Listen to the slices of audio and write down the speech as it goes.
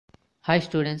Hi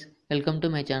students, welcome to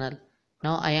my channel.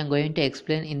 Now I am going to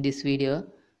explain in this video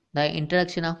the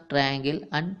introduction of triangle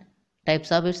and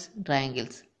types of its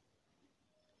triangles.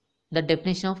 The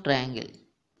definition of triangle.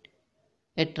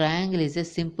 A triangle is a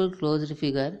simple closed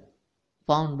figure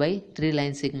formed by three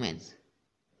line segments.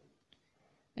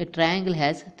 A triangle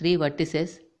has three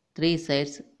vertices, three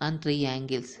sides and three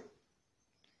angles.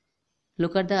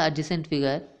 Look at the adjacent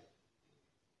figure.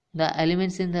 The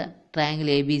elements in the triangle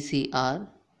ABC are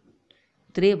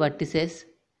three vertices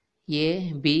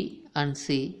A, B and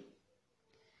C,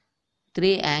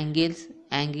 three angles,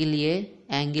 angle A,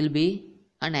 angle B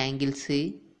and angle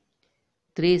C,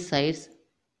 three sides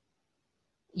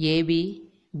AB,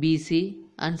 BC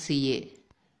and CA.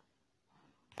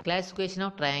 Classification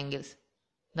of triangles.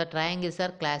 The triangles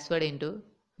are classified into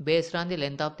based on the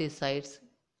length of the sides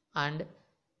and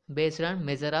based on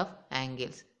measure of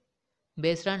angles.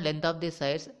 Based on length of the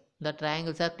sides, the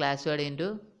triangles are classified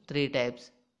into three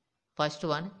types. First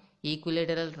one,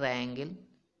 equilateral triangle.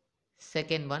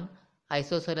 Second one,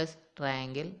 isosceles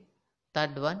triangle.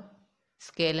 Third one,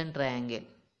 scalene triangle.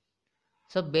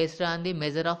 So based on the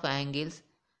measure of angles,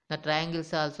 the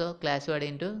triangles are also classified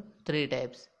into three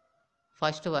types.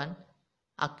 First one,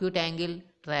 acute angle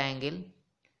triangle.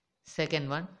 Second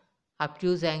one,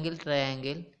 obtuse angle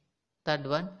triangle. Third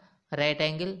one, right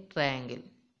angle triangle.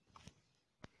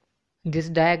 This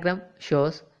diagram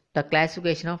shows the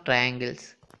classification of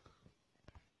triangles.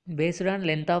 Based on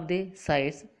length of the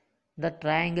sides, the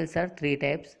triangles are three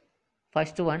types.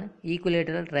 First one,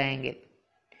 equilateral triangle.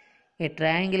 A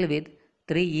triangle with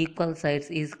three equal sides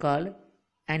is called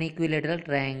an equilateral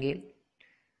triangle.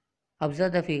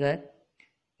 Observe the figure.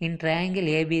 In triangle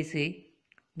ABC,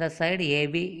 the side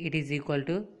AB it is equal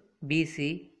to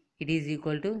BC, it is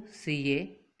equal to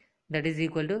CA, that is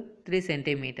equal to 3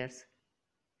 centimeters.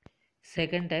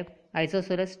 Second type,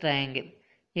 isosceles triangle.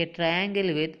 A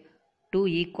triangle with two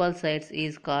equal sides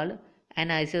is called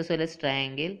an isosceles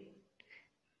triangle.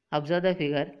 Observe the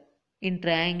figure. In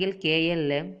triangle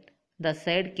KLM, the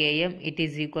side KM it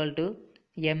is equal to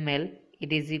ML,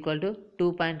 it is equal to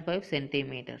 2.5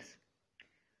 centimeters.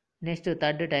 Next,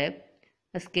 third type,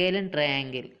 a scalene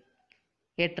triangle.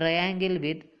 A triangle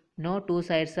with no two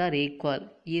sides are equal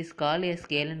is called a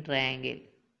scalene triangle.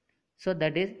 So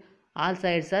that is all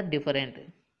sides are different.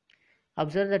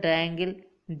 Observe the triangle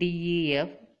DEF.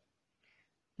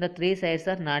 The three sides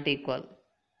are not equal.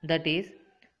 That is,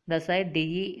 the side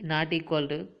DE not equal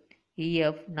to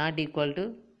EF not equal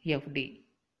to FD.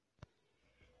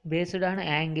 Based on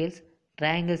angles,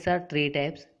 triangles are three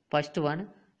types. First one,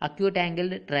 acute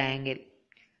angle triangle.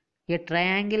 A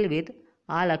triangle with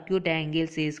all acute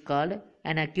angles is called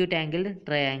an acute angle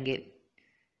triangle.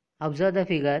 Observe the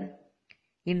figure.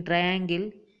 In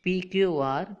triangle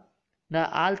PQR, the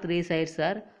all three sides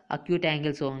are acute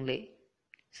angles only.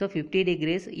 So 50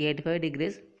 degrees, 85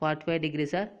 degrees, 45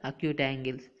 degrees are acute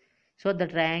angles. So the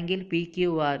triangle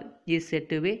PQR is said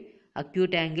to be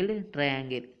acute angle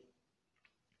triangle.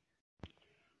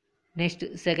 Next,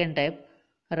 second type,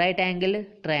 right angle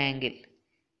triangle.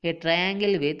 A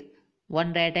triangle with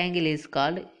one right angle is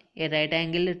called a right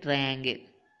angle triangle.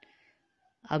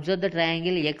 Observe the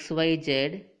triangle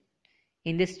XYZ.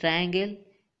 In this triangle,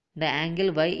 the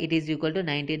angle Y it is equal to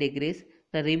 90 degrees.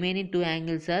 The remaining two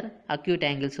angles are acute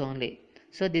angles only.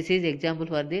 So this is example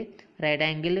for the right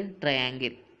angle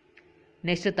triangle.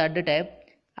 Next, third type,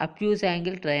 obtuse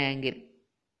angle triangle.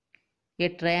 A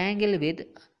triangle with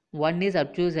one is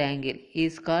obtuse angle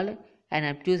is called an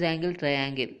obtuse angle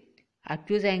triangle.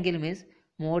 Obtuse angle means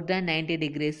more than 90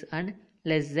 degrees and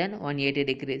less than 180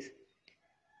 degrees.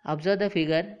 Observe the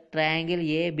figure triangle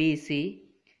ABC.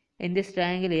 In this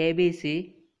triangle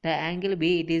ABC, the angle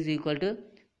B it is equal to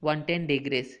 110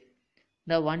 degrees.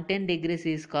 The 110 degrees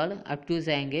is called obtuse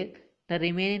angle. The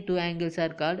remaining two angles are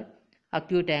called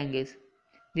acute angles.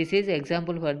 This is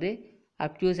example for the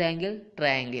obtuse angle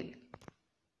triangle.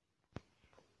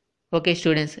 Okay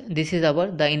students, this is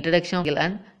about the introduction of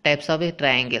and types of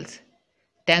triangles.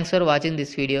 Thanks for watching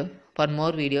this video. For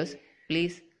more videos,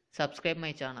 please subscribe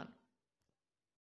my channel.